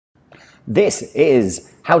This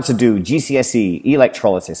is how to do GCSE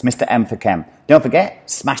electrolysis, Mr. M for Chem. Don't forget,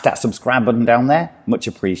 smash that subscribe button down there. Much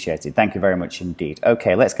appreciated. Thank you very much indeed.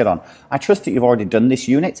 Okay, let's get on. I trust that you've already done this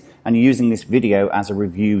unit and you're using this video as a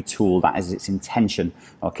review tool. That is its intention.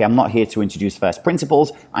 Okay, I'm not here to introduce first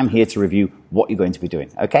principles. I'm here to review what you're going to be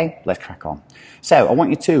doing. Okay, let's crack on. So I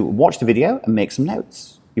want you to watch the video and make some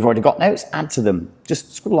notes. You've already got notes, add to them.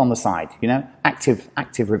 Just scribble on the side, you know. Active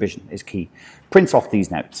revision is key. Print off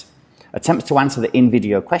these notes. Attempt to answer the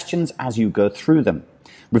in-video questions as you go through them.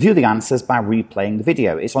 Review the answers by replaying the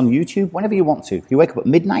video. It's on YouTube whenever you want to. If you wake up at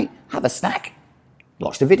midnight, have a snack,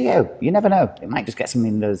 watch the video. You never know. It might just get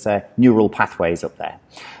something, there's neural pathways up there.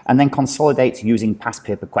 And then consolidate using past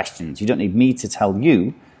paper questions. You don't need me to tell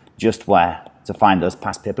you just where to find those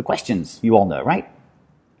past paper questions. You all know, right?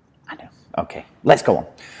 I know. Okay, let's go on.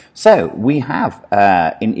 So we have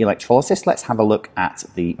in electrolysis, let's have a look at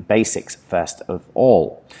the basics first of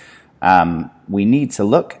all. We need to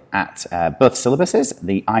look at both syllabuses,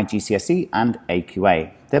 the IGCSE and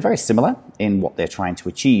AQA. They're very similar in what they're trying to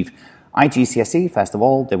achieve. IGCSE, first of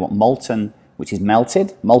all, they want molten, which is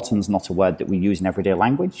melted. Molten's not a word that we use in everyday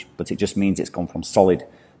language, but it just means it's gone from solid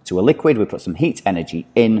to a liquid. We put some heat energy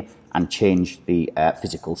in and change the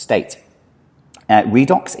physical state.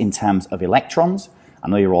 Redox in terms of electrons. I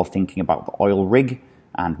know you're all thinking about the oil rig,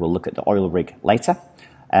 and we'll look at the oil rig later.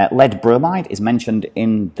 Lead bromide is mentioned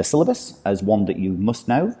in the syllabus as one that you must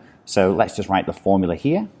know. So let's just write the formula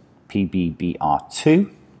here, PbBr2,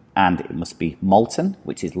 and it must be molten,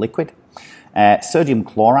 which is liquid. Sodium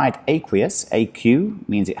chloride, aqueous, AQ,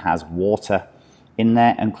 means it has water in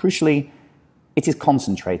there, and crucially, it is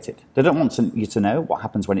concentrated. They don't want you to know what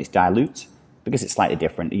happens when it's dilute, because it's slightly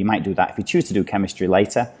different. You might do that if you choose to do chemistry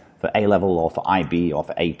later, for A-level or for IB or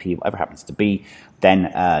for AP, whatever happens to be,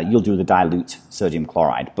 then you'll do the dilute sodium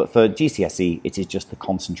chloride. But for GCSE, it is just the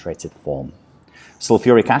concentrated form.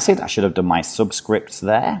 Sulfuric acid, I should have done my subscripts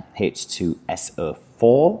there,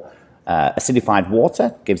 H2SO4. Acidified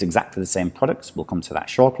water gives exactly the same products. We'll come to that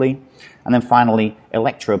shortly. And then finally,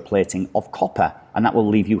 electroplating of copper, and that will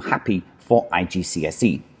leave you happy for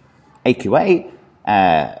IGCSE. AQA,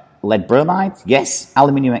 lead bromide, yes.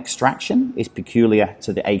 Aluminium extraction is peculiar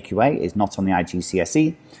to the AQA, is not on the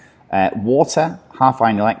IGCSE. Water,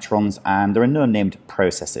 half-ion electrons, and there are no named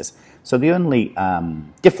processes. So the only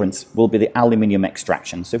difference will be the aluminium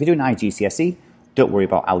extraction. So if you're doing IGCSE, don't worry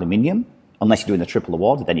about aluminium, unless you're doing the triple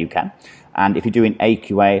award, then you can. And if you're doing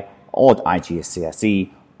AQA or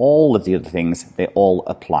IGCSE, all of the other things, they all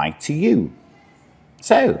apply to you.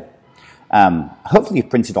 So, hopefully you've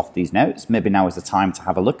printed off these notes. Maybe now is the time to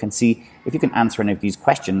have a look and see if you can answer any of these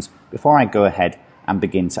questions before I go ahead and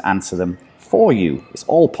begin to answer them for you. It's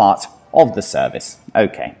all part of the service.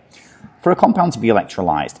 Okay. For a compound to be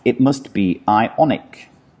electrolyzed, it must be ionic.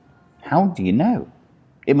 How do you know?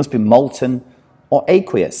 It must be molten or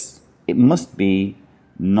aqueous. It must be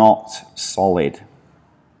not solid.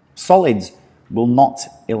 Solids will not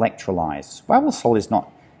electrolyze. Why will solids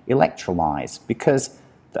not electrolyze? Because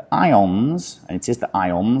the ions, and it is the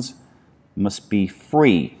ions, must be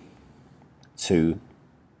free to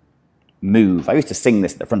move. I used to sing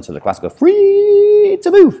this at the front of the class, go, free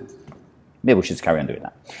to move. Maybe we should just carry on doing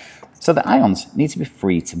that. So the ions need to be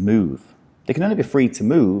free to move. They can only be free to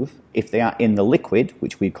move if they are in the liquid,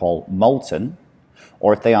 which we call molten,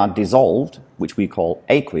 or if they are dissolved, which we call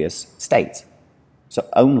aqueous state. So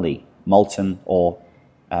only molten or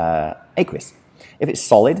aqueous. If it's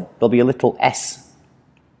solid, there'll be a little S.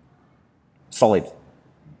 Solid,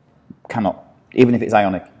 cannot. Even if it's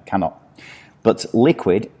ionic, cannot. But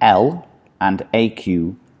liquid, L, and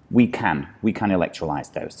AQ, we can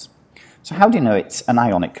electrolyze those. So how do you know it's an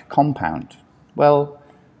ionic compound? Well,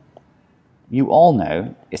 you all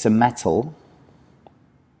know it's a metal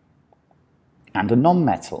and a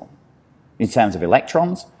non-metal. In terms of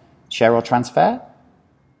electrons, share or transfer?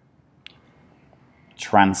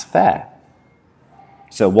 Transfer.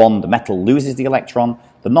 So the metal loses the electron,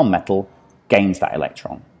 the non-metal gains that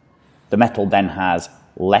electron. The metal then has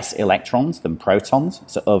less electrons than protons,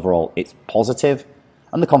 so overall it's positive,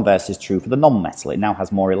 and the converse is true for the non-metal. It now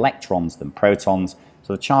has more electrons than protons,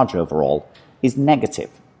 so the charge overall is negative.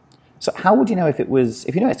 So how would you know if you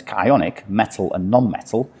know it's ionic, metal and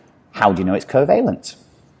non-metal, how do you know it's covalent?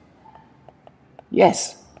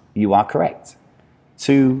 Yes, you are correct.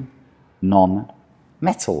 Two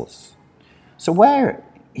non-metals. So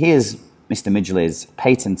here's Mr. Midgley's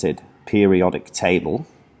patented periodic table.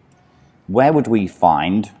 Where would we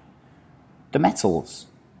find the metals?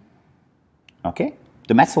 Okay,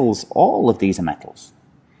 the metals, all of these are metals.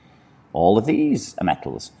 All of these are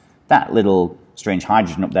metals. That little strange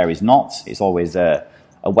hydrogen up there is not. It's always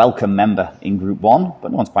a welcome member in group 1,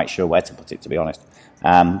 but no one's quite sure where to put it, to be honest.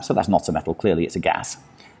 So that's not a metal, clearly it's a gas.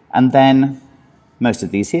 And then most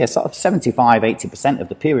of these here, sort of 75–80% of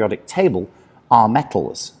the periodic table are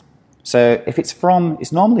metals. So if it's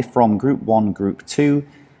normally from group 1, group 2,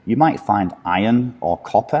 you might find iron or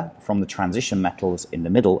copper from the transition metals in the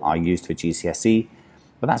middle are used for GCSE,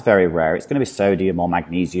 but that's very rare. It's going to be sodium or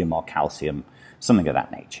magnesium or calcium, something of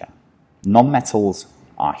that nature. Non-metals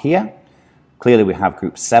are here. Clearly we have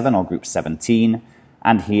group 7 or group 17,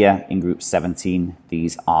 and here in group 17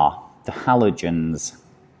 these are the halogens.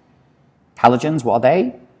 Halogens, what are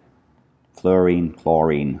they? Fluorine,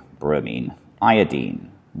 chlorine, bromine,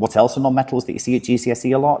 iodine. What else are non-metals that you see at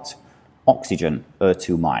GCSE a lot? Oxygen,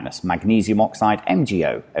 O2-, magnesium oxide,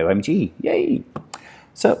 MgO, OMg, yay!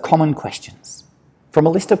 So common questions. From a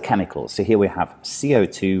list of chemicals, so here we have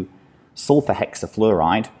CO2, sulfur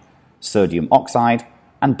hexafluoride, sodium oxide,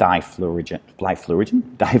 and difluorine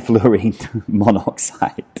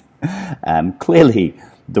monoxide. Clearly,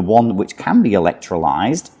 the one which can be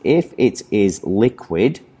electrolyzed, if it is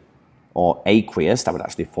liquid or aqueous, that would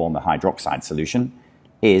actually form a hydroxide solution,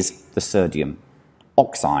 is the sodium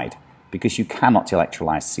oxide, because you cannot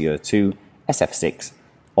electrolyze CO2, SF6,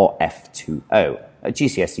 or F2O. At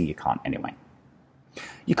GCSE, you can't anyway.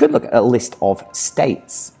 You could look at a list of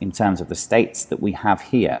states in terms of the states that we have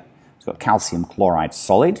here. We've got calcium chloride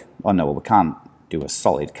solid. Oh no, well, we can't do a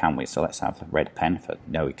solid, can we? So let's have a red pen for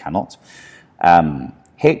no, we cannot.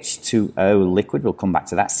 H2O liquid, we'll come back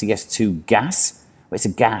to that. CS2 gas. Well, it's a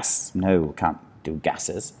gas. No, we can't do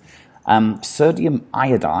gases. Sodium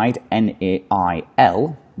iodide,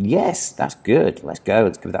 NaIl. Yes, that's good. Let's go.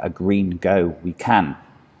 Let's give that a green go. We can.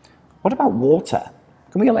 What about water?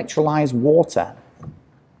 Can we electrolyze water?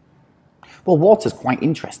 Well, water's quite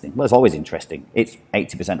interesting. Well, it's always interesting. It's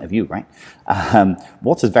 80% of you, right?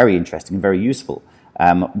 Water's very interesting and very useful.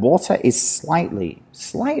 Water is slightly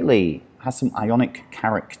has some ionic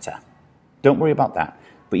character. Don't worry about that.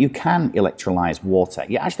 But you can electrolyze water.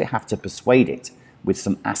 You actually have to persuade it with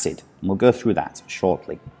some acid. And we'll go through that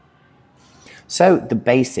shortly. So the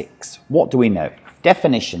basics. What do we know?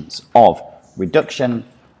 Definitions of reduction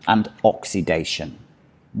and oxidation.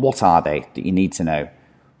 What are they that you need to know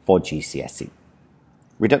for GCSE?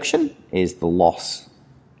 Reduction is the loss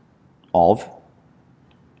of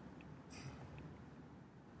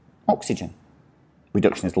oxygen.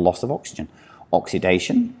 Reduction is the loss of oxygen.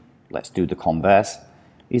 Oxidation, let's do the converse,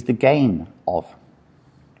 is the gain of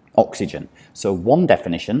oxygen. So one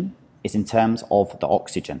definition is in terms of the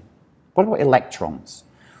oxygen. What about electrons?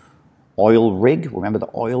 Oil rig, remember the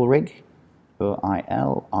oil rig?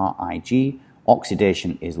 O-I-L-R-I-G.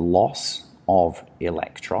 Oxidation is loss of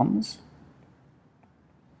electrons.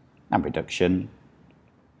 And reduction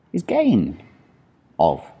is gain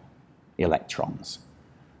of electrons.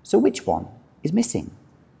 So which one is missing?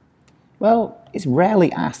 Well, it's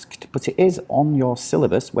rarely asked, but it is on your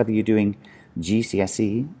syllabus, whether you're doing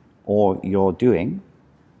GCSE or you're doing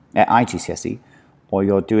IGCSE or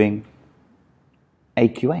you're doing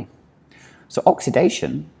AQA. So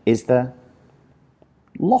oxidation is the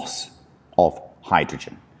loss of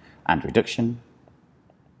hydrogen, and reduction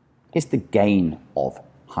is the gain of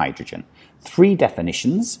hydrogen. 3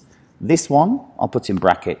 definitions. This one, I'll put in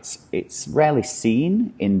brackets, it's rarely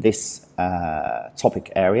seen in this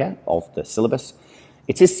topic area of the syllabus.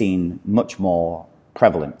 It is seen much more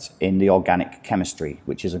prevalent in the organic chemistry,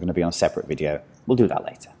 which is going to be on a separate video. We'll do that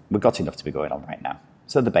later. We've got enough to be going on right now.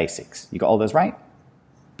 So the basics. You got all those right?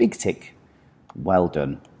 Big tick. Well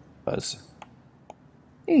done, Buzz.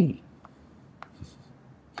 Hey.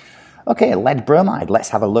 Okay, lead bromide. Let's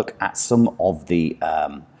have a look at some of the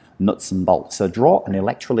nuts and bolts. So draw an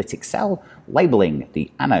electrolytic cell, labeling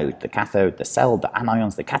the anode, the cathode, the cell, the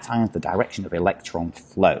anions, the cations, the direction of electron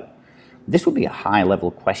flow. This would be a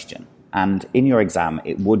high-level question, and in your exam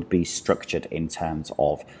it would be structured in terms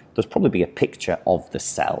of, there's probably be a picture of the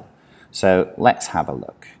cell. So let's have a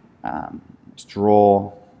look. Let's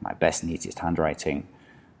draw my best, neatest handwriting.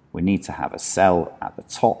 We need to have a cell at the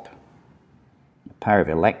top, a pair of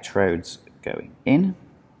electrodes going in.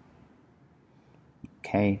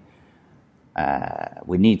 Okay.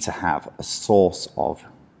 We need to have a source of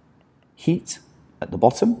heat at the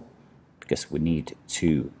bottom because we need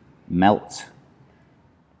to melt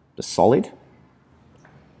the solid.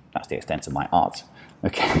 That's the extent of my art.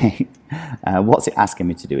 Okay. What's it asking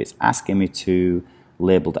me to do? It's asking me to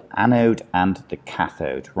label the anode and the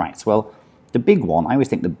cathode. Right. So, well, the big one, I always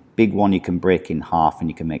think the big one you can break in half and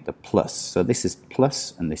you can make the plus. So this is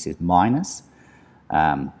plus and this is minus.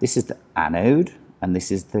 This is the anode and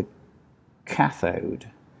this is the cathode.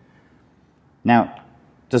 Now,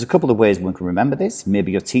 there's a couple of ways one can remember this.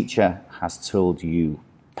 Maybe your teacher has told you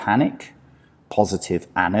panic, positive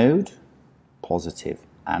anode,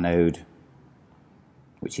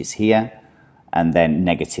 which is here, and then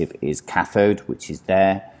negative is cathode, which is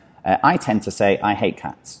there. I tend to say I hate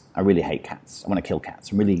cats. I really hate cats. I want to kill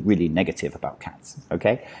cats. I'm really, really negative about cats,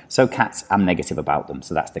 okay? So cats, I'm negative about them,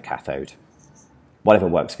 so that's the cathode. Whatever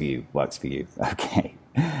works for you, okay?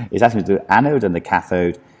 It's asking me to do anode and the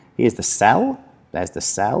cathode. Here's the cell. There's the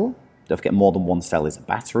cell. Don't forget more than one cell is a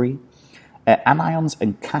battery. Anions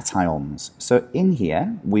and cations. So in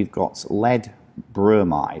here, we've got lead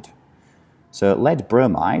bromide. So lead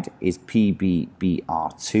bromide is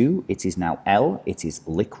PbBr2. It is now L. It is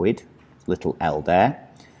liquid. Little L there.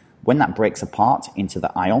 When that breaks apart into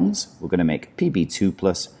the ions, we're going to make Pb2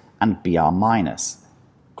 plus and Br minus.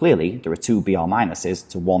 Clearly, there are two Br minuses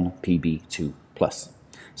to one Pb2 plus.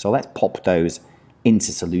 So let's pop those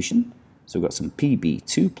into solution. So we've got some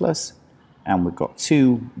Pb2 plus and we've got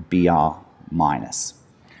two Br minus.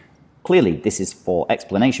 Clearly, this is for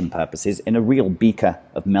explanation purposes. In a real beaker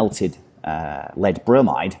of melted lead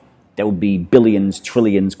bromide, there will be billions,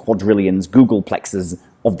 trillions, quadrillions, googleplexes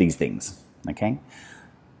of these things, okay?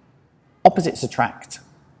 Opposites attract.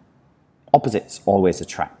 Opposites always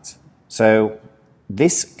attract. So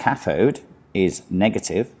this cathode is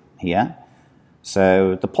negative here,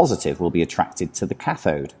 so the positive will be attracted to the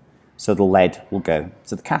cathode. So the lead will go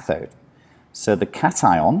to the cathode. So the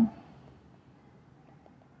cation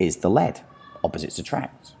is the lead. Opposites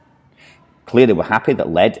attract. Clearly we're happy that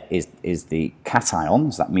lead is the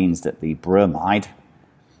cation, so that means that the bromide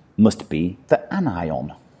must be the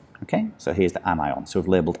anion. Okay, so here's the anion. So we've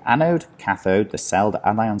labelled anode, cathode, the cell, the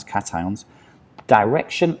anions, cations,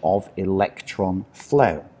 direction of electron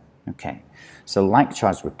flow. Okay, so like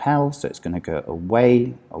charge repels, so it's going to go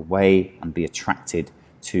away, away, and be attracted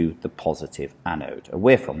to the positive anode,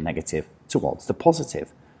 away from negative towards the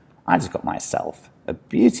positive. I just got myself a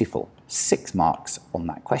beautiful 6 marks on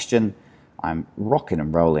that question. I'm rocking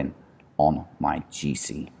and rolling on my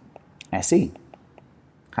GCSE.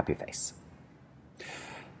 Happy face.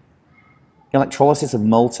 Electrolysis of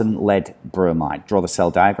molten lead bromide. Draw the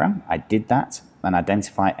cell diagram. I did that. And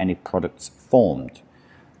identify any products formed.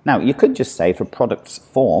 Now, you could just say for products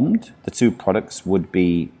formed, the two products would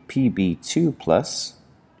be Pb2 plus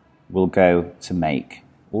will go to make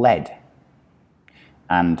lead.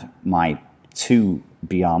 And my 2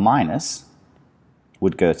 Br minus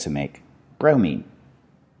would go to make bromine.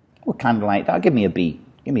 Well, kind of like that. Give me a B.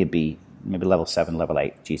 Give me a B. Maybe level 7, level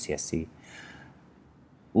 8 GCSE.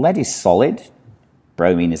 Lead is solid.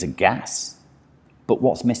 Bromine is a gas. But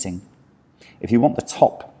what's missing? If you want the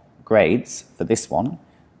top grades for this one,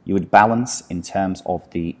 you would balance in terms of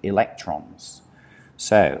the electrons.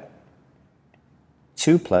 So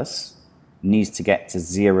 2 plus needs to get to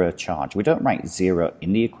 0 charge. We don't write 0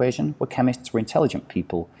 in the equation. We're chemists, we're intelligent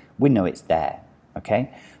people. We know it's there,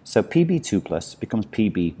 okay? So Pb2 plus becomes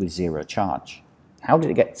Pb with 0 charge. How did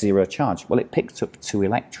it get 0 charge? Well, it picked up 2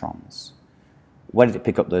 electrons. Where did it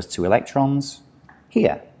pick up those 2 electrons?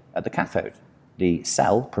 Here, at the cathode. The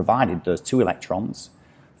cell provided those 2 electrons.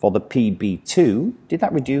 For the Pb2, did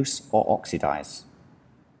that reduce or oxidize?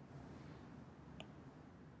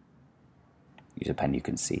 Use a pen you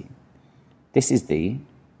can see. This is the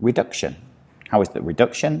reduction. How is the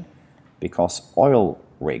reduction? Because oil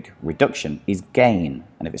rig reduction is gain.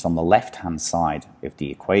 And if it's on the left-hand side of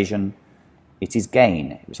the equation, it is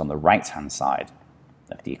gain. If it's on the right-hand side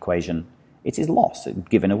of the equation, it is loss, it's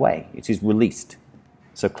given away, it is released.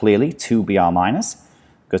 So clearly 2 Br minus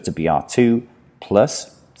goes to Br2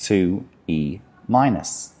 plus 2E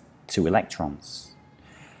minus, 2 electrons.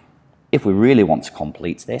 If we really want to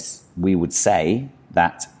complete this, we would say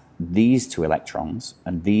that these 2 electrons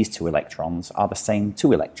and these 2 electrons are the same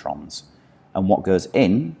 2 electrons. And what goes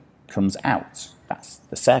in comes out. That's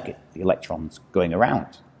the circuit, the electrons going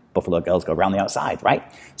around. Buffalo girls go around the outside, right?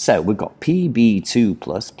 So we've got Pb2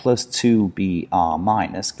 plus 2Br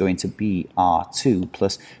minus going to Br2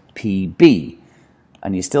 plus Pb.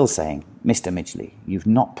 And you're still saying, Mr. Midgley, you've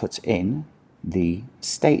not put in the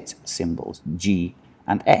state symbols, G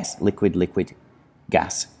and S, liquid, liquid,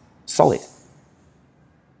 gas, solid.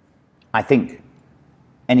 I think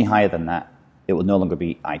any higher than that, it will no longer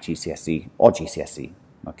be IGCSE or GCSE,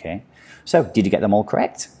 okay? So, did you get them all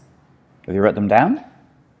correct? Have you wrote them down?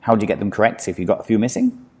 How did you get them correct? If you've got a few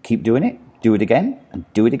missing, keep doing it, do it again,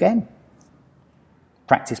 and do it again.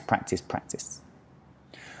 Practice, practice, practice.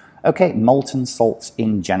 Okay, molten salts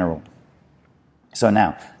in general. So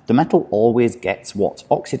now, the metal always gets what?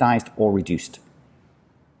 Oxidized or reduced?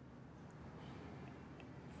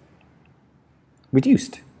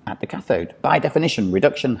 Reduced. at the cathode. By definition,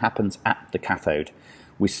 reduction happens at the cathode.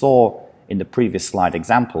 We saw in the previous slide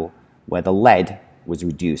example where the lead was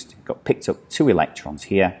reduced. It got picked up 2 electrons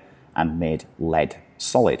here and made lead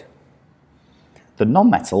solid. The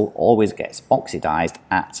nonmetal always gets oxidized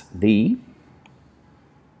at the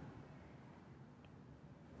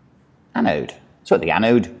anode. So at the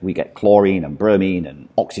anode, we get chlorine and bromine and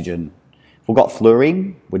oxygen. If we've got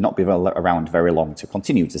fluorine, we'd not be around very long to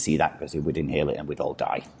continue to see that because we'd inhale it and we'd all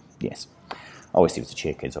die. Yes. I always seem to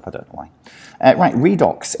cheer kids up, I don't know why. Right,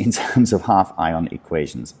 redox in terms of half-ion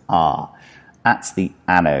equations are at the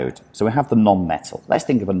anode. So we have the non-metal. Let's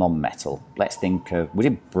think of a non-metal. Let's think of, we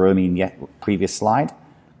did bromine yet, previous slide.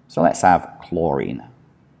 So let's have chlorine.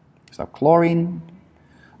 So chlorine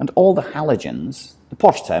and all the halogens. The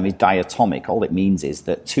posh term is diatomic. All it means is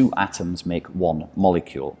that 2 atoms make 1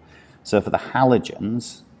 molecule. So for the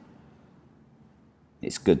halogens,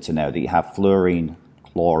 it's good to know that you have fluorine,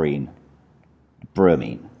 chlorine,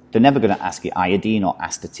 bromine. They're never going to ask you iodine or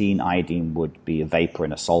astatine. Iodine would be a vapor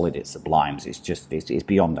in a solid. It sublimes. It's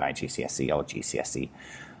beyond IGCSE or GCSE.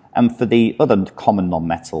 And for the other common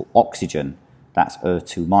non-metal, oxygen, that's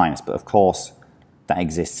O2-. But of course, that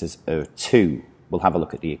exists as O2. We'll have a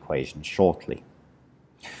look at the equation shortly.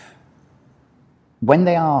 When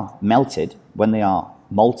they are melted, when they are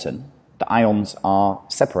molten, the ions are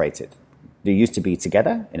separated. They used to be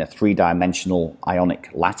together in a 3-dimensional ionic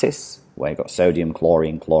lattice, where you've got sodium,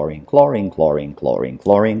 chlorine, chlorine, chlorine, chlorine, chlorine,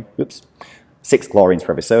 chlorine. Oops. 6 chlorines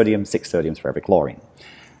for every sodium, 6 sodiums for every chlorine.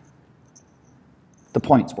 The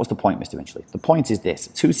point, what's the point, Mr. Finchley? The point is this,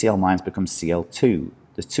 2 Cl- becomes Cl2.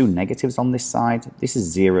 There's 2 negatives on this side. This is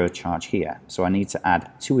 0 charge here. So I need to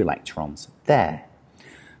add 2 electrons there.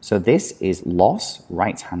 So this is loss,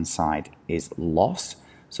 right-hand side is loss.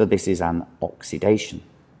 So this is an oxidation.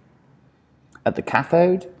 At the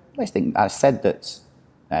cathode, let's think, I said that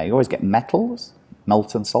you always get metals,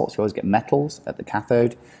 molten salts, you always get metals at the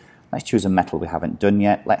cathode. Let's choose a metal we haven't done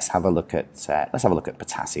yet. Let's have a look at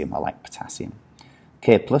potassium. I like potassium.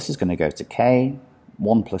 K plus is going to go to K,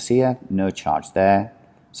 1 plus here, no charge there.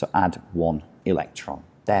 So add 1 electron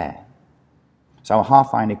there. So our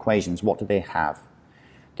half-ion equations, what do they have?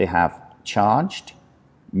 They have charged,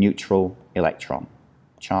 neutral, electron.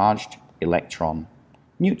 Charged, electron,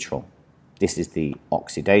 neutral. This is the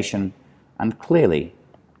oxidation, and clearly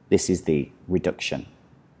this is the reduction.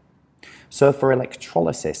 So for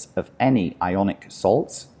electrolysis of any ionic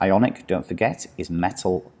salts, ionic, don't forget, is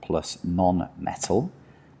metal plus non-metal.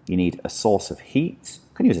 You need a source of heat.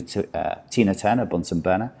 You could use a Tina Turner Bunsen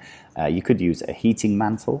burner. You could use a heating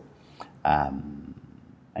mantle.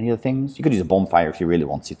 Any other things? You could use a bonfire if you really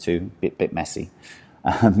wanted to, bit messy.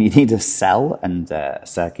 You need a cell and a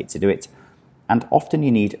circuit to do it. And often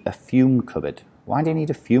you need a fume cupboard. Why do you need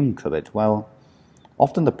a fume cupboard? Well,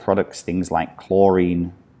 often the products, things like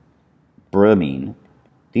chlorine, bromine,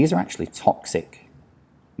 these are actually toxic.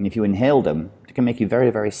 And if you inhale them, they can make you very,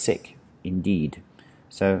 very sick indeed.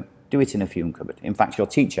 So do it in a fume cupboard. In fact, your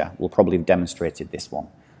teacher will probably have demonstrated this one.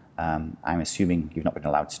 I'm assuming you've not been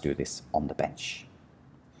allowed to do this on the bench.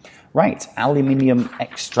 Right, aluminium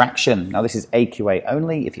extraction. Now this is AQA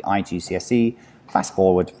only. If you're IGCSE, fast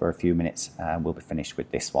forward for a few minutes. We'll be finished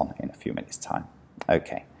with this one in a few minutes' time.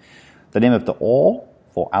 Okay, the name of the ore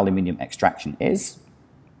for aluminium extraction is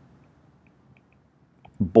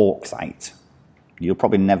bauxite. You'll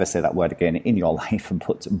probably never say that word again in your life,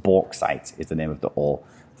 but bauxite is the name of the ore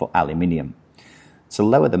for aluminium. To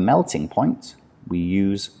lower the melting point, we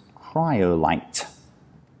use cryolite.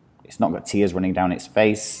 It's not got tears running down its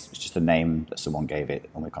face. It's just a name that someone gave it,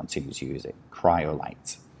 and we continue to use it.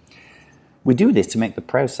 Cryolite. We do this to make the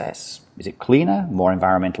process. Is it cleaner, more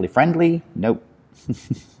environmentally friendly? Nope.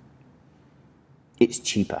 It's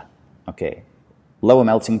cheaper. Okay. Lower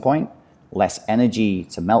melting point, less energy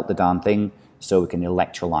to melt the darn thing, so we can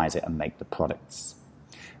electrolyze it and make the products.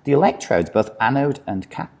 The electrodes, both anode and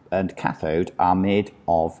cathode, are made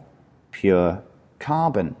of pure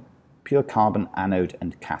carbon anode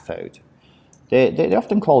and cathode. They're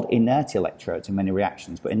often called inert electrodes in many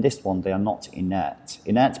reactions, but in this one they are not inert.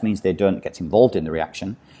 Inert means they don't get involved in the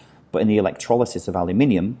reaction, but in the electrolysis of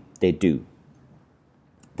aluminium, they do.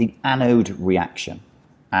 The anode reaction,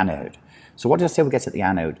 anode. So what did I say we get at the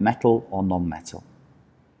anode, metal or non-metal?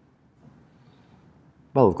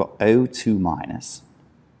 Well, we've got O2 minus,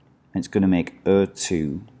 and it's going to make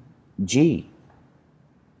O2G.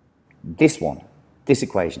 This one, this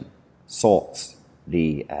equation, sorts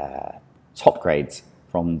the top grades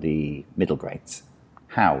from the middle grades.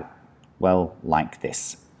 How? Well, like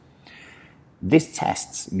this. This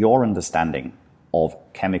tests your understanding of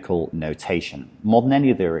chemical notation more than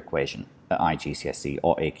any other equation. at IGCSE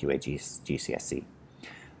or AQA GCSE.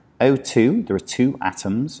 O2, there are 2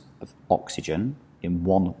 atoms of oxygen in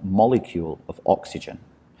 1 molecule of oxygen.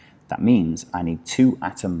 That means I need 2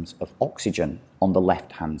 atoms of oxygen on the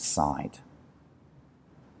left-hand side.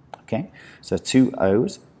 Okay, so 2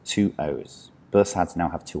 O's, 2 O's. Both sides now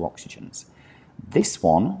have 2 oxygens. This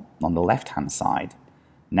one on the left-hand side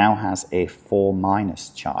now has a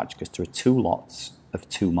 4- charge because there are 2 lots of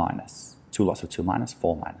 2-. 2 lots of 2-,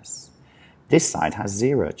 4-. This side has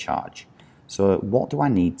 0 charge. So what do I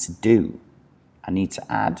need to do? I need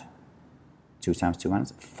to add 2 times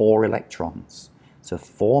 2-, 4 electrons. So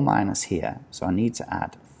 4- here, so I need to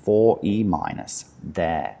add 4E-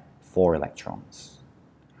 there, 4 electrons.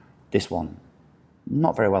 This one,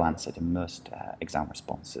 not very well answered in most exam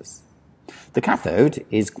responses. The cathode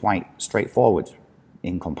is quite straightforward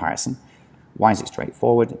in comparison. Why is it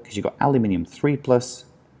straightforward? Because you've got aluminium 3+,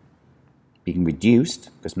 being reduced,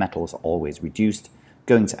 because metals are always reduced,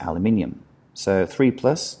 going to aluminium. So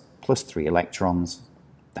 3+ plus 3 electrons,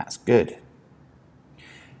 that's good.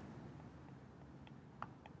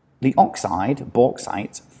 The oxide,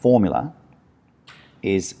 bauxite formula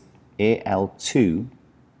is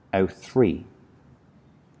Al2O3.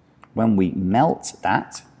 When we melt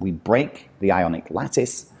that, we break the ionic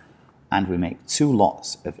lattice and we make 2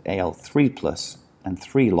 lots of Al3+ and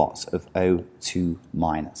 3 lots of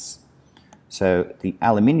O2-. So the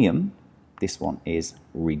aluminium, this one is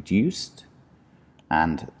reduced,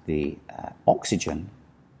 and the oxygen,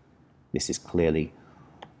 this is clearly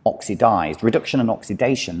oxidized. Reduction and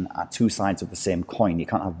oxidation are 2 sides of the same coin. You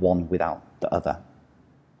can't have one without the other.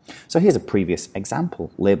 So here's a previous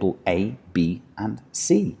example. Label A, B, and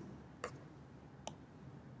C.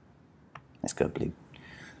 Let's go blue.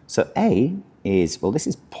 So A is, well, this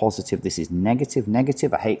is positive, this is negative,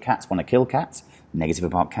 negative. I hate cats, want to kill cats. Negative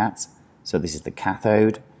about cats. So this is the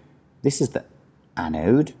cathode. This is the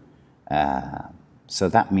anode. So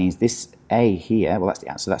that means this A here, well,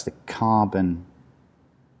 so that's the carbon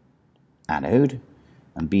anode,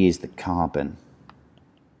 and B is the carbon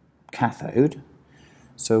cathode.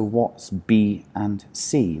 So what's B and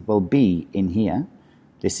C? Well, B in here,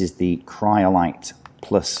 this is the cryolite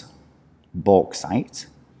plus bauxite.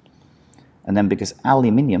 And then because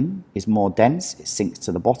aluminium is more dense, it sinks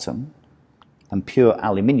to the bottom, and pure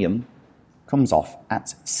aluminium comes off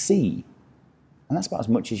at C. And that's about as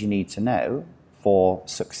much as you need to know for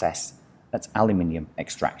success at aluminium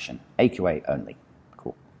extraction. AQA only.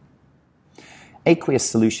 Cool. Aqueous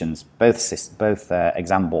solutions. Both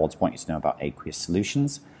exam boards want you to know about aqueous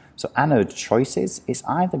solutions. So anode choices is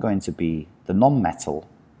either going to be the non-metal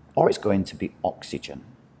or it's going to be oxygen.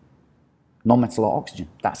 Non-metal or oxygen.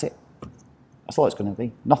 That's it. That's all it's going to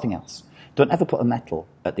be. Nothing else. Don't ever put a metal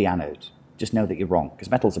at the anode. Just know that you're wrong, because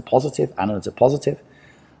metals are positive, anodes are positive.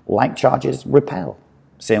 Like charges repel.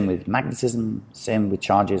 Same with magnetism, same with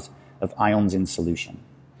charges of ions in solution.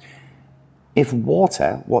 If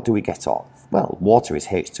water, what do we get off? Well, water is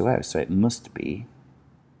H2O, so it must be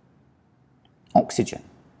oxygen.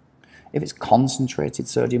 If it's concentrated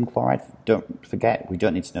sodium chloride, don't forget, we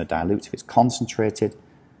don't need to know dilute. If it's concentrated,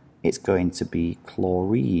 it's going to be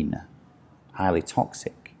chlorine, highly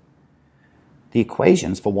toxic. The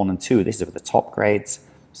equations for 1 and 2, this is for the top grades.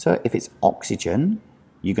 So if it's oxygen,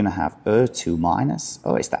 you're going to have O2-.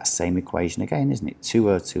 Oh, it's that same equation again, isn't it?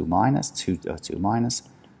 2O2-, 2O2-,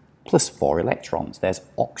 plus 4 electrons. There's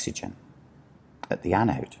oxygen at the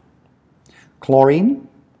anode. Chlorine,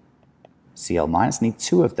 Cl-, need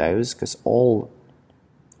 2 of those because all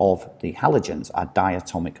of the halogens are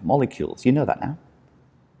diatomic molecules. You know that now.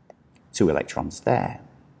 2 electrons there.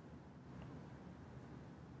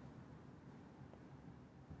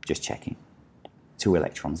 Just checking. 2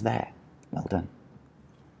 electrons there. Well done.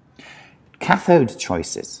 Cathode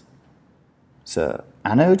choices. So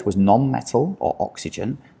anode was non-metal or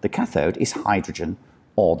oxygen. The cathode is hydrogen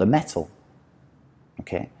or the metal.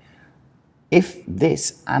 Okay. If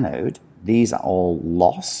this anode, these are all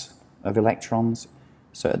loss of electrons.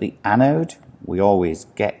 So at the anode, we always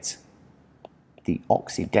get the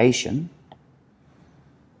oxidation.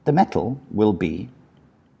 The metal will be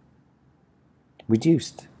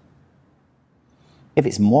reduced. If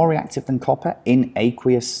it's more reactive than copper in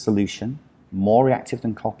aqueous solution, more reactive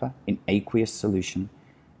than copper in aqueous solution,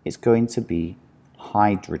 it's going to be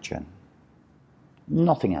hydrogen.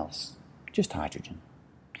 Nothing else, just hydrogen.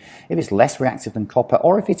 If it's less reactive than copper,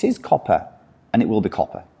 or if it is copper, and it will be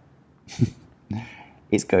copper,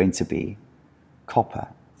 it's going to be copper.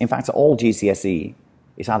 In fact, at all GCSE,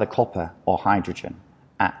 it's either copper or hydrogen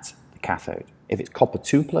at the cathode. If it's copper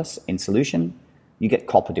 2+ in solution, you get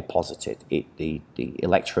copper deposited. The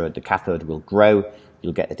electrode, the cathode will grow,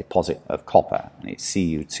 you'll get a deposit of copper, and it's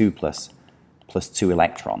Cu2 plus 2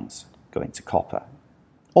 electrons going to copper.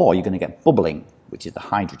 Or you're going to get bubbling, which is the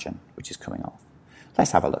hydrogen, which is coming off.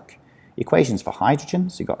 Let's have a look. Equations for hydrogen,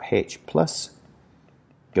 so you've got H plus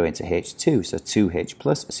going to H2, so 2H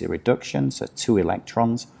plus, it's a reduction, so 2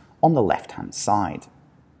 electrons on the left-hand side.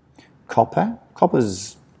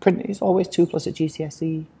 Copper's always 2 plus at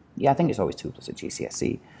GCSE. Yeah, I think it's always 2 plus at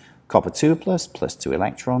GCSE. Copper 2 plus 2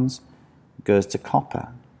 electrons goes to copper.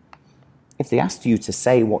 If they asked you to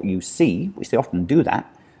say what you see, which they often do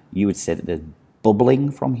that, you would say that there's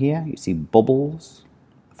bubbling from here. You see bubbles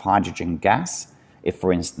of hydrogen gas. If,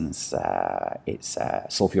 for instance, it's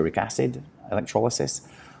sulfuric acid electrolysis.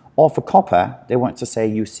 Or for copper, they want to say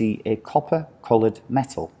you see a copper-coloured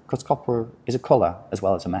metal, because copper is a colour as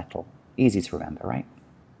well as a metal. Easy to remember, right?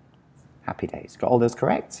 Happy days. Got all those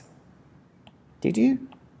correct? Did you?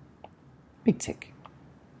 Big tick.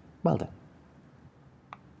 Well done.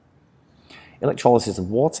 Electrolysis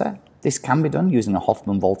of water. This can be done using a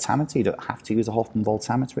Hoffman voltammeter. You don't have to use a Hoffman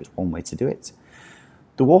voltammeter. It's one way to do it.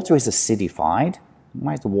 The water is acidified.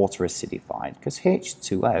 Why is the water acidified? Because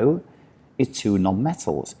H2O is 2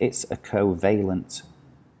 nonmetals. It's a covalent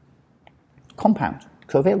compound.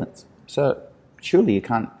 Covalent. So surely you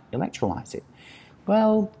can't electrolyze it.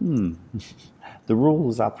 Well, the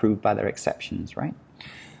rules are proved by their exceptions, right?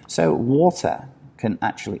 So water can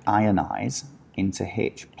actually ionize into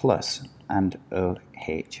H plus and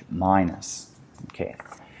OH minus. Okay,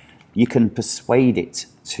 you can persuade it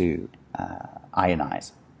to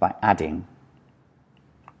ionize by adding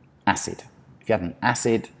acid. If you add an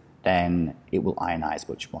acid, then it will ionize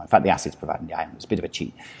much more. In fact, the acid's providing the ion. It's a bit of a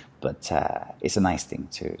cheat, but it's a nice thing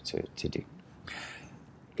to do.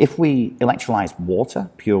 If we electrolyze water,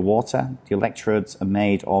 pure water, the electrodes are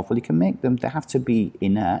made of, well, you can make them, they have to be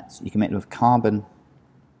inert. You can make them of carbon,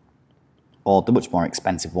 or the much more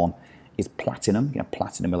expensive one is platinum. You have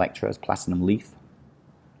platinum electrodes, platinum leaf.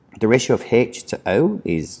 The ratio of H to O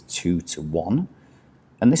is 2 to 1,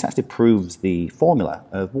 and this actually proves the formula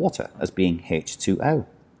of water as being H2O.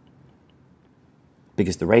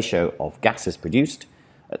 Because the ratio of gases produced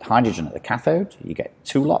at hydrogen at the cathode, you get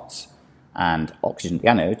 2 lots, and oxygen at the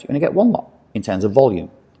anode, you only get 1 lot in terms of volume.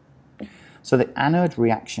 So the anode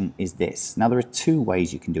reaction is this. Now there are 2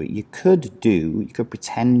 ways you can do it. You could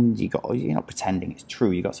pretend you're not pretending it's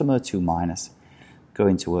true. You got some O2 minus, go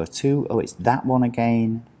into O2. Oh, it's that one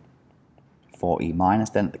again, 4E minus.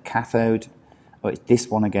 Then at the cathode, oh, it's this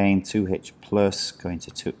one again, 2H plus, going to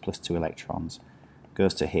 2 plus 2 electrons,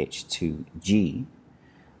 goes to H2G.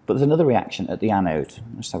 But there's another reaction at the anode.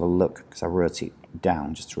 Let's have a look, because I wrote it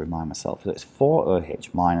down just to remind myself. So it's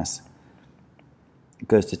 4OH minus,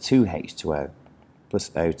 goes to 2H2O plus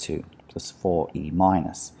O2 plus 4E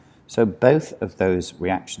minus. So both of those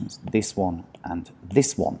reactions, this one and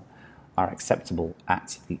this one, are acceptable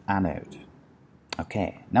at the anode.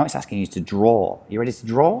 Okay, now it's asking you to draw. Are you ready to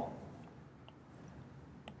draw?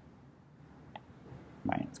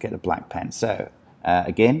 Right, let's get the black pen. So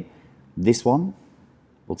again, this one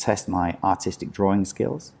will test my artistic drawing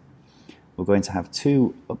skills. We're going to have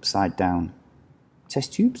 2 upside down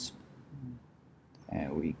test tubes.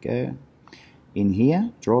 There we go. In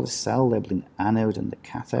here, draw the cell labeling anode and the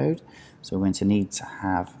cathode. So we're going to need to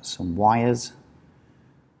have some wires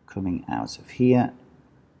coming out of here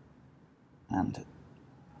and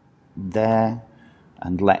there.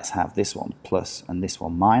 And let's have this one plus and this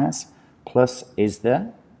one minus. Plus is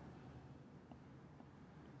the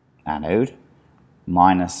anode,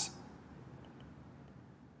 minus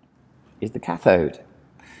is the cathode.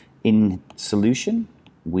 In solution,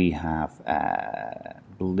 we have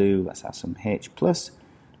blue, let's have some H plus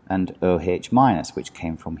and OH minus, which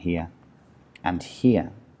came from here and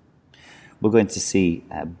here. We're going to see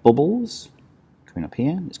bubbles coming up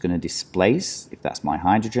here. It's going to displace, if that's my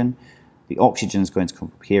hydrogen. The oxygen is going to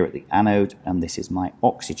come up here at the anode, and this is my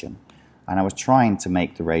oxygen. And I was trying to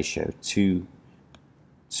make the ratio 2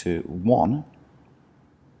 to 1.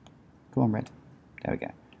 Come on, red. There we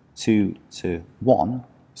go. 2 to 1,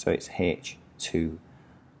 so it's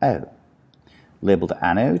H2O. Labeled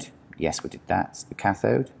anode, yes, we did that. The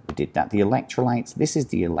cathode, we did that. The electrolyte, this is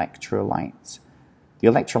the electrolyte. The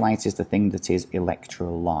electrolyte is the thing that is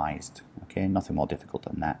electrolyzed. Okay, nothing more difficult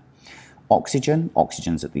than that. Oxygen,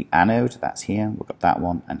 oxygen's at the anode, that's here. We've got that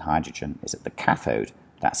one, and hydrogen is at the cathode,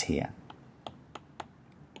 that's here.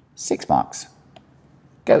 6 marks.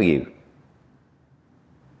 Go you.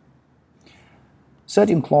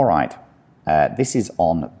 Sodium chloride. This is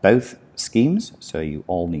on both schemes, so you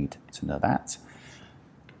all need to know that.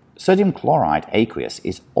 Sodium chloride, aqueous,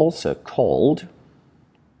 is also called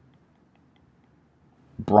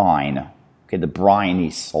brine. Okay, the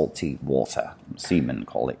briny, salty water. Seamen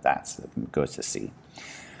call it that. It goes to sea.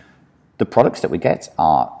 The products that we get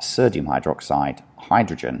are sodium hydroxide,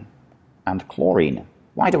 hydrogen, and chlorine.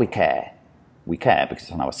 Why do we care? We care because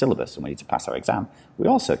it's on our syllabus and we need to pass our exam. We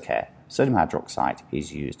also care. Sodium hydroxide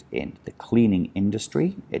is used in the cleaning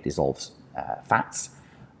industry. It dissolves fats.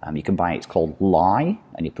 You can buy it, it's called lye,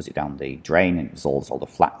 and you put it down the drain and it dissolves all the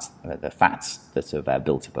fats that have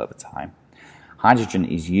built up over time. Hydrogen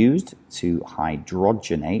is used to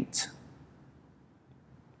hydrogenate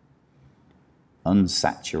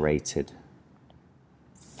unsaturated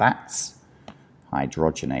fats.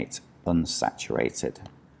 Hydrogenate unsaturated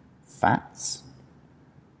fats.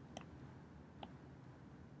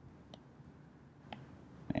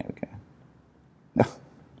 There we go.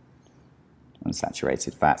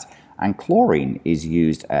 Unsaturated fats. And chlorine is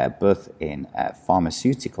used both in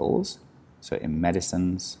pharmaceuticals, so in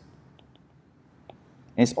medicines.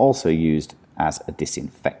 It's also used as a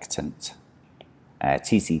disinfectant.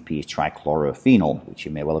 TCP is trichlorophenol, which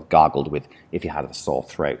you may well have gargled with if you had a sore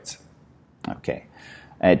throat. Okay.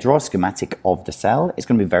 Draw a schematic of the cell. It's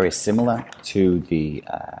going to be very similar to the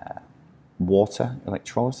water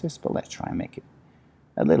electrolysis, but let's try and make it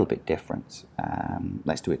a little bit different.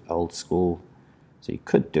 Let's do it old school. So you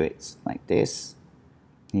could do it like this.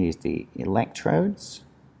 Here's the electrodes.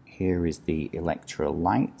 Here is the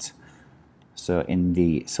electrolyte. So in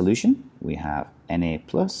the solution, we have Na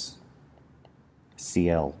plus,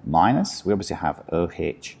 Cl minus. We obviously have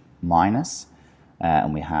OH minus,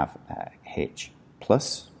 and we have H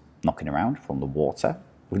plus knocking around from the water.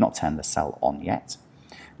 We've not turned the cell on yet.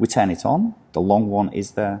 We turn it on. The long one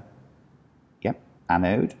is the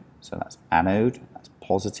anode. So that's anode, that's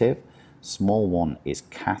positive. Small one is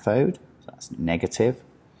cathode, so that's negative.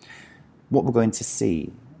 What we're going to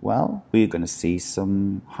see, well, we're going to see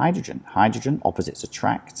some hydrogen. Hydrogen, opposites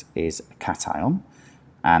attract, is a cation,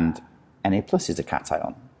 and Na plus is a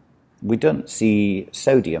cation. We don't see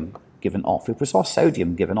sodium given off. If we saw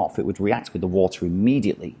sodium given off, it would react with the water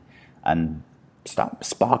immediately and start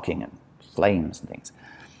sparking and flames and things.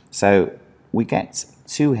 So we get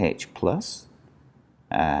 2H plus,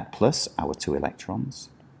 plus our 2 electrons,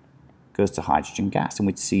 goes to hydrogen gas, and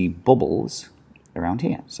we'd see bubbles around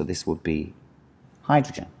here. So this would be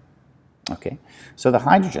hydrogen. Okay, so the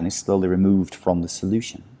hydrogen is slowly removed from the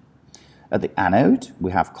solution. At the anode,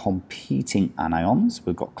 we have competing anions.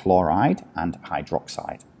 We've got chloride and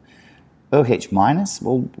hydroxide. OH minus,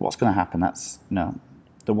 well, what's going to happen? That's,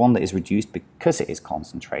 the one that is reduced because it is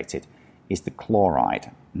concentrated is the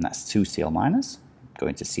chloride, and that's 2Cl minus,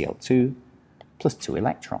 going to Cl2, plus 2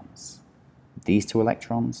 electrons. These two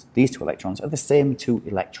electrons are the same 2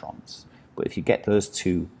 electrons. But if you get those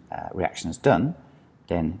two reactions done,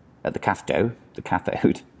 then at the cathode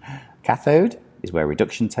is where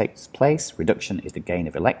reduction takes place. Reduction is the gain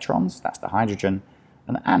of electrons, that's the hydrogen,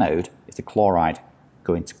 and the anode is the chloride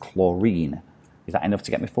going to chlorine. Is that enough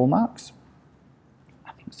to get me full marks?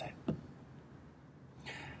 I think so.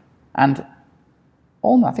 And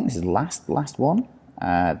I think this is the last one.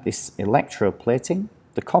 This electroplating,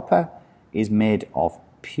 the copper is made of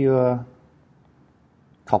pure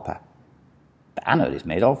copper. The anode is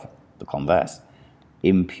made of the converse,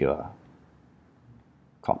 impure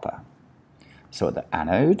copper. So at the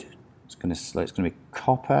anode, it's going to be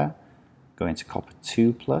copper going to copper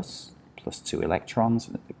 2 plus 2 electrons.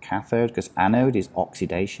 And at the cathode, because anode is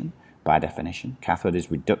oxidation by definition, cathode is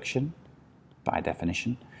reduction by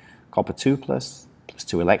definition. Copper 2 plus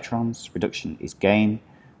 2 electrons, reduction is gain,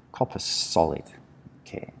 copper solid.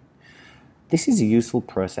 Okay. This is a useful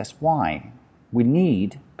process. Why? We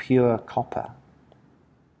need pure copper.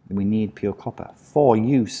 We need pure copper for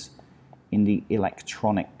use in the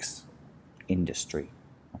electronics industry.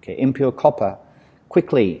 Okay, impure copper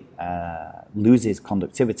quickly loses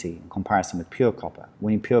conductivity in comparison with pure copper.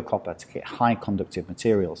 We need pure copper to get high conductive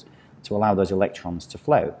materials to allow those electrons to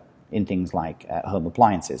flow in things like home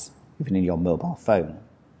appliances, even in your mobile phone.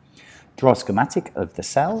 Draw a schematic of the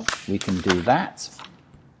cell. We can do that.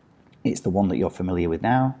 It's the one that you're familiar with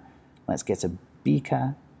now. Let's get a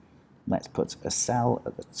beaker. Let's put a cell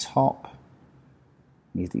at the top.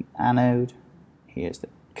 Here's the anode. Here's the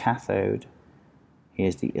cathode.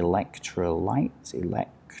 Here's the electrolyte.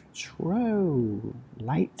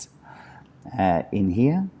 In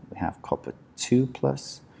here, we have copper 2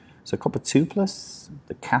 plus. So copper 2 plus,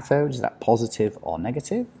 the cathode, is that positive or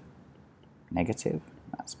negative? Negative.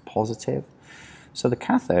 That's positive. So the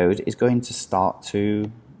cathode is going to start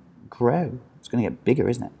to grow. It's going to get bigger,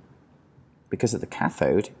 isn't it? Because at the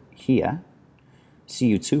cathode here,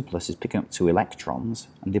 Cu2 plus is picking up 2 electrons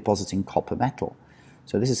and depositing copper metal.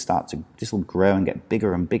 So this will grow and get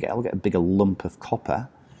bigger and bigger. It'll get a bigger lump of copper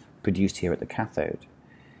produced here at the cathode.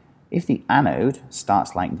 If the anode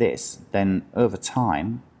starts like this, then over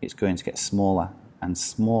time it's going to get smaller and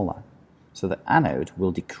smaller. So the anode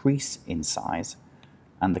will decrease in size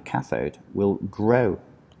and the cathode will grow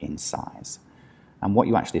in size. And what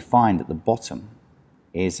you actually find at the bottom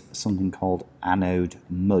is something called anode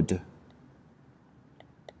mud.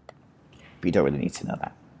 But you don't really need to know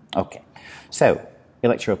that. Okay, so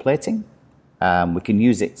electroplating, we can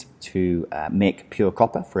use it to make pure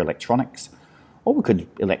copper for electronics, or we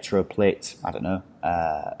could electroplate, I don't know,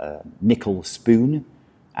 a nickel spoon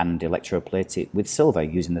and electroplate it with silver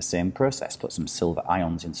using the same process. Put some silver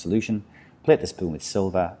ions in solution, plate the spoon with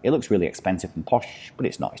silver. It looks really expensive and posh, but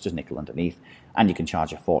it's not. It's just nickel underneath, and you can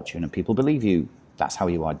charge a fortune and people believe you. That's how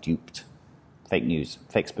you are duped. Fake news,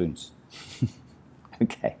 fake spoons.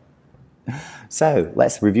 Okay. So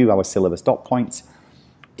let's review our syllabus dot points.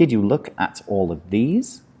 Did you look at all of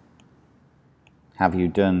these? Do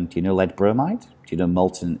you know lead bromide? Do you know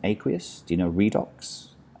molten aqueous? Do you know redox?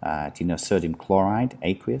 Do you know sodium chloride,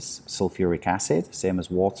 aqueous, sulfuric acid, same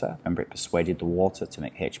as water? Remember, it persuaded the water to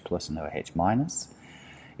make H plus and OH minus.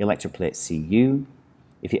 Electroplate Cu.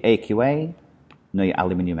 If you're AQA, know your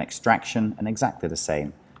aluminium extraction, and exactly the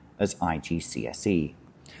same as IGCSE.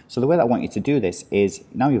 So the way that I want you to do this is,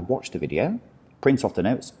 now you've watched the video, print off the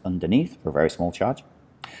notes underneath for a very small charge,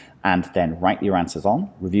 and then write your answers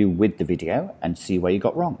on, review with the video, and see where you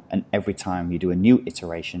got wrong. And every time you do a new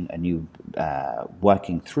iteration, a new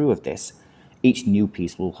working through of this, each new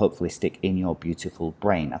piece will hopefully stick in your beautiful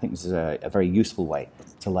brain. I think this is a very useful way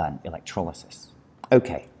to learn electrolysis.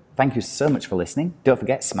 Okay, thank you so much for listening. Don't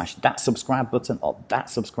forget, smash that subscribe button or that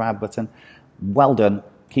subscribe button. Well done.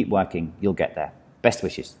 Keep working. You'll get there. Best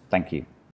wishes. Thank you.